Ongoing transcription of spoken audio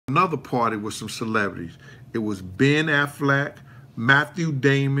another party with some celebrities. It was Ben Affleck, Matthew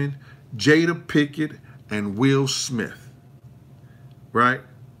Damon, Jada Pinkett, and Will Smith. Right?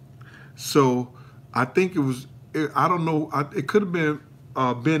 So I think it was, I don't know, it could have been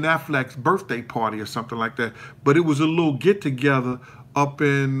Ben Affleck's birthday party or something like that. But it was a little get-together up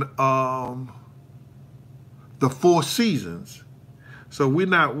in the Four Seasons. So we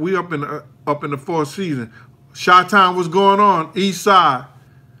up in the Four Seasons. Chi-Town, what's going on? East Side.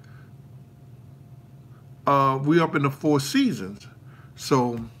 We up in the Four Seasons.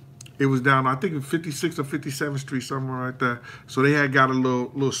 So it was down, I think, 56th or 57th Street, somewhere right there. So they had got a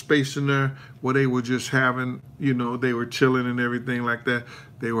little space in there where they were just having, you know, they were chilling and everything like that.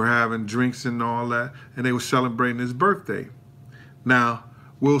 They were having drinks and all that, and they were celebrating his birthday. Now,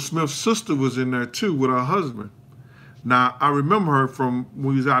 Will Smith's sister was in there too with her husband. Now, I remember her from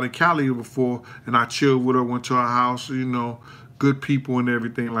when we was out in Cali before, and I chilled with her, went to her house, you know, good people and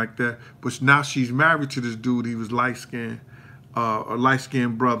everything like that. But now she's married to this dude. He was light-skinned, a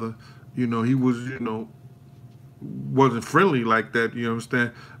light-skinned brother. You know, he was, you know, wasn't friendly like that, you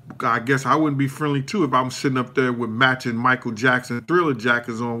understand? I guess I wouldn't be friendly too if I'm sitting up there with matching Michael Jackson Thriller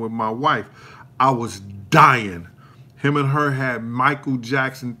jackets on with my wife. I was dying. Him and her had Michael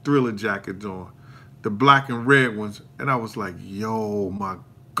Jackson Thriller jackets on, the black and red ones. And I was like, yo, my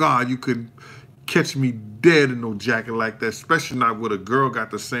God, you couldn't catch me dead in no jacket like that, especially not with a girl got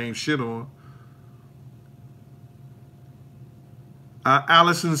the same shit on.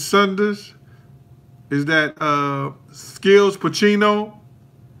 Allison Sanders, is that Skills Pacino,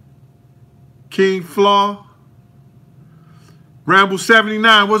 King Flaw, Ramble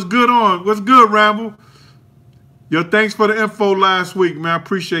 79, what's good on? What's good, Ramble? Yo, thanks for the info last week, man. I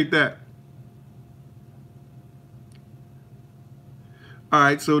appreciate that. All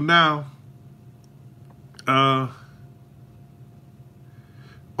right, so now, oh,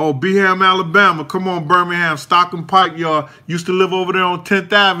 Beham, Alabama. Come on, Birmingham. Stockton Pike, y'all. Used to live over there on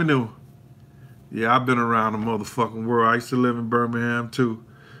 10th Avenue. Yeah, I've been around the motherfucking world. I used to live in Birmingham, too.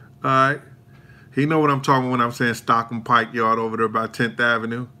 All right. He know what I'm talking about when I'm saying Stockton Pike Yard over there by 10th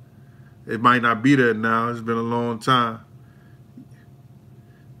Avenue. It might not be there now. It's been a long time.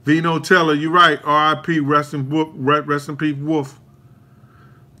 Vino Teller, you're right. R.I.P. Rest in peace, Wolf.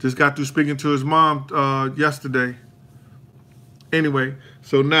 Just got through speaking to his mom yesterday. Anyway,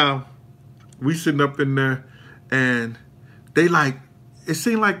 so now we sitting up in there, and they like, it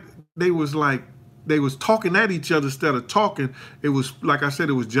seemed like they was talking at each other instead of talking. It was, like I said,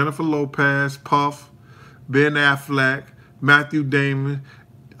 it was Jennifer Lopez, Puff, Ben Affleck, Matthew Damon,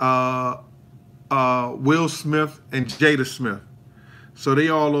 Will Smith, and Jada Smith. So they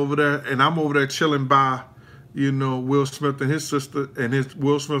all over there, and I'm over there chilling by, you know, Will Smith and his sister, and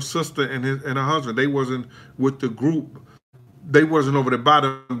Will Smith's sister and her husband. They wasn't with the group. They wasn't over the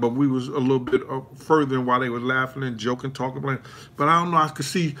bottom, but we was a little bit further in while they was laughing and joking, talking. But I don't know, I could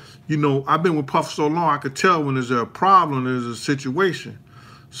see, you know, I've been with Puff so long, I could tell when there's a problem, there's a situation.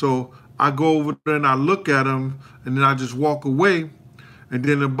 So I go over there and I look at him, and then I just walk away. And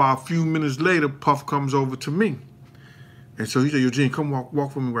then about a few minutes later, Puff comes over to me. And so he said, yo, Gene, come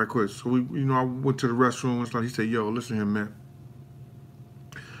walk for me right quick. So, you know, I went to the restroom and stuff. He said, yo, listen here, man.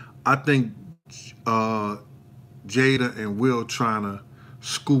 I think Jada and Will trying to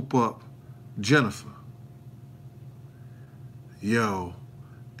scoop up Jennifer. Yo,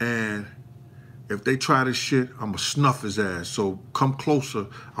 and if they try this shit, I'm going to snuff his ass. So come closer.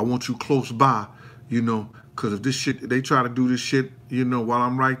 I want you close by, you know, because if this shit, they try to do this shit, you know, while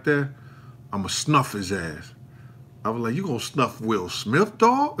I'm right there, I'm going to snuff his ass. I was like, you going to snuff Will Smith,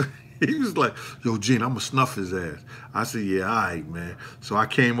 dog? He was like, yo, Gene, I'm going to snuff his ass. I said, yeah, all right, man. So I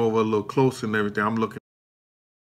came over a little closer and everything. I'm looking